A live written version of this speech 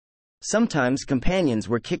Sometimes companions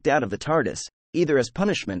were kicked out of the TARDIS, either as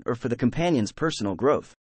punishment or for the companion's personal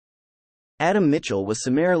growth. Adam Mitchell was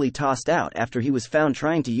summarily tossed out after he was found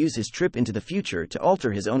trying to use his trip into the future to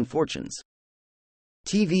alter his own fortunes.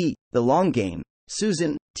 TV, The Long Game,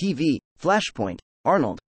 Susan, TV, Flashpoint,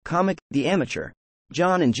 Arnold, comic, The Amateur,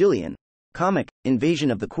 John and Gillian, comic, Invasion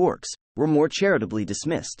of the Quarks, were more charitably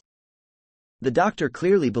dismissed. The Doctor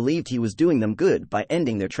clearly believed he was doing them good by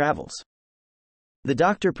ending their travels. The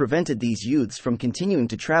Doctor prevented these youths from continuing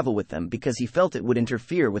to travel with them because he felt it would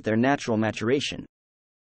interfere with their natural maturation.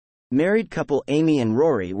 Married couple Amy and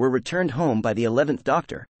Rory were returned home by the 11th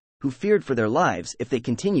Doctor, who feared for their lives if they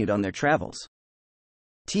continued on their travels.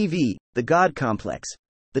 TV, The God Complex.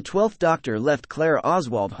 The 12th Doctor left Clara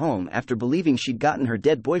Oswald home after believing she'd gotten her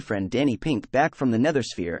dead boyfriend Danny Pink back from the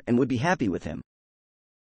Nethersphere and would be happy with him.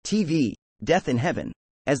 TV, Death in Heaven.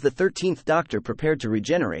 As the 13th Doctor prepared to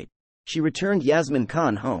regenerate, she returned Yasmin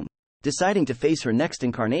Khan home, deciding to face her next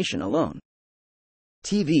incarnation alone.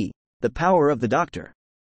 TV, The Power of the Doctor.